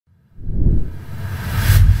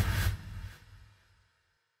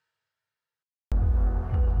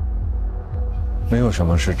没有什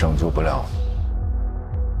么是拯救不了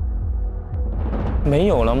的。没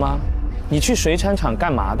有了吗？你去水产厂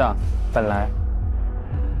干嘛的？本来，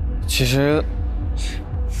其实，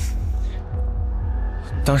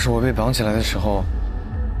当时我被绑起来的时候，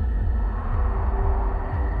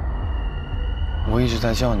我一直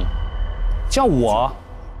在叫你，叫我，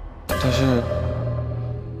但是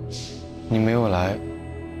你没有来，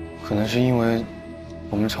可能是因为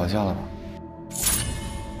我们吵架了吧？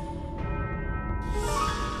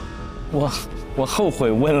我后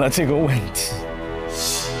悔问了这个问题。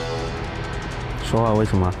说话为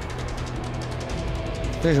什么？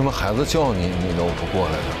为什么孩子叫你，你都不过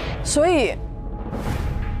来呢？所以，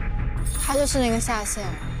他就是那个下线。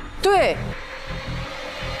对，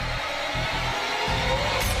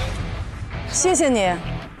谢谢你，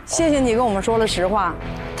谢谢你跟我们说了实话。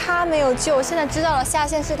他没有救，现在知道了下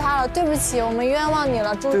线是他了，对不起，我们冤枉你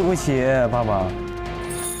了，朱。对不起，爸爸。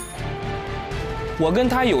我跟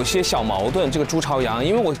他有些小矛盾，这个朱朝阳，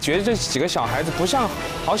因为我觉得这几个小孩子不像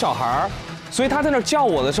好小孩儿，所以他在那叫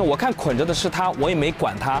我的时候，我看捆着的是他，我也没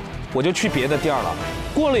管他，我就去别的地儿了。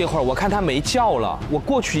过了一会儿，我看他没叫了，我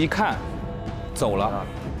过去一看，走了，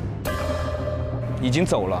已经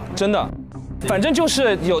走了，真的。反正就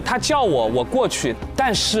是有他叫我，我过去，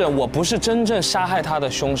但是我不是真正杀害他的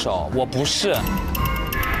凶手，我不是，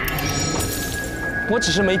我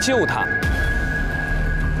只是没救他。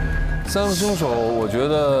三个凶手，我觉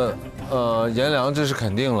得，颜良这是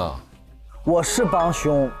肯定了。我是帮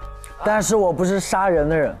凶，但是我不是杀人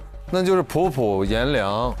的人。那就是普普、颜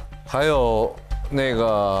良，还有那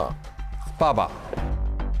个爸爸。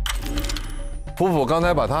普普刚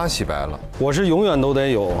才把他洗白了。我是永远都得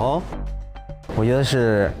有啊。我觉得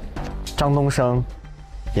是张东升、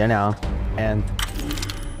颜良 and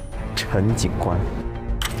陈警官。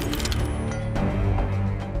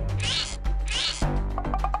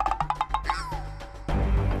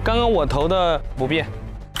刚刚我投的不变。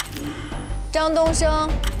张东升、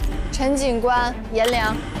陈警官、颜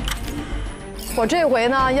良。我这回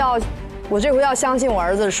呢我这回要相信我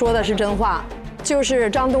儿子说的是真话，就是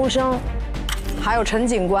张东升，还有陈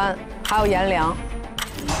警官，还有颜良。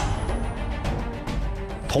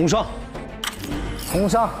同上。同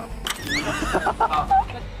上。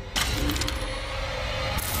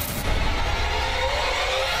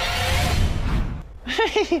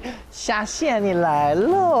嘿嘿，下线你来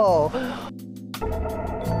喽！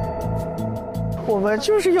我们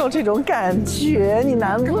就是有这种感觉，你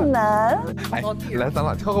难不难？哎，来，咱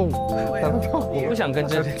俩跳个舞，咱俩跳舞。我不想跟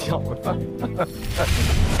这里跳舞。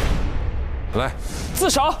来，自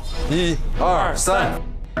首。1、2、3。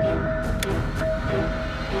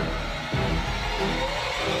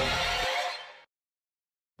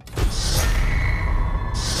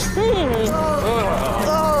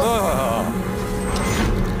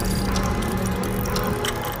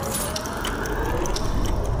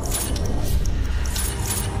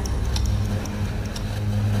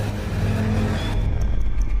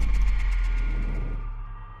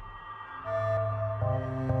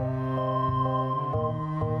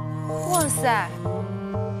哇塞！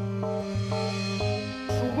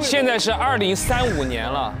现在是2035年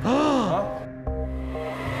了，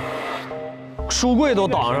书柜都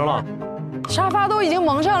挡上了，沙发都已经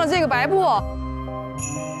蒙上了这个白布。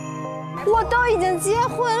我都已经结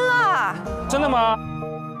婚了。真的吗？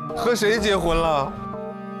和谁结婚了？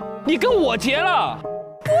你跟我结了？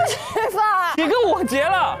不是吧？你跟我结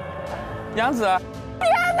了？杨子。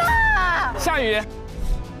天哪！夏雨。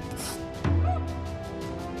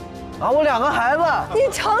啊，我2个孩子，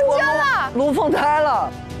你成真了，龙凤胎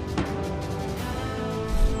了。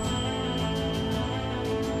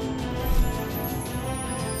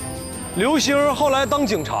刘星后来当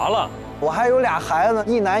警察了。我还有2孩子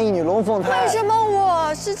，1男1女，龙凤胎。为什么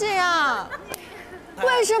我是这样？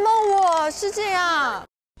为什么我是这样？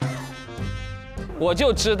我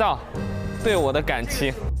就知道，对我的感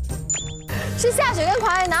情。是夏雪跟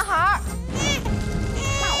狂野男孩。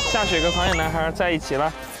夏雪跟狂野男孩在一起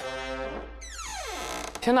了。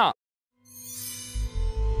天哪！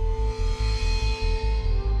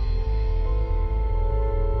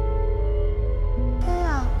天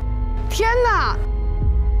呀！天哪！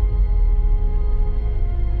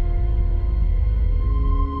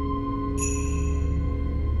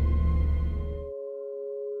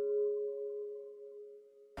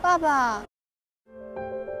爸爸，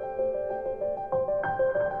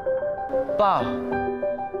爸，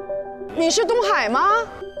你是东海吗？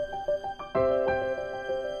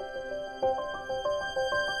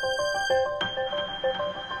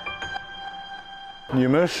你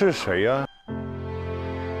们是谁呀？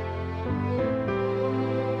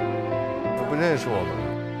不认识我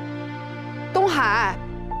们。东海，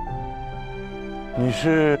你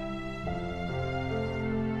是？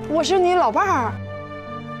我是你老伴儿。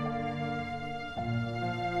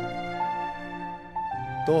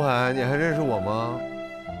东海，你还认识我吗？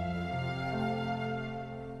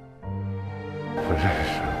不认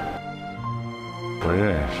识，不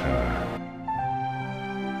认识。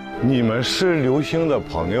你们是刘星的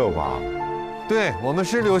朋友吧？对，我们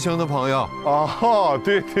是刘星的朋友。哦，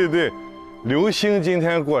对对对，刘星今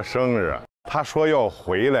天过生日，他说要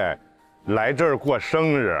回来这儿过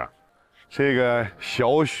生日。这个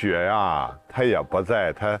小雪呀，她也不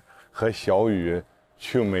在，她和小雨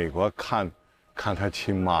去美国看他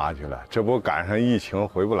亲妈去了，这不赶上疫情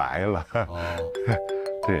回不来了。哦，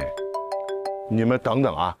对，你们等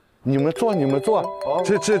等啊，你们坐。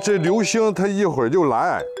这刘星他一会儿就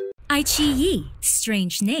来。iQiyi,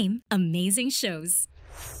 strange name, amazing shows.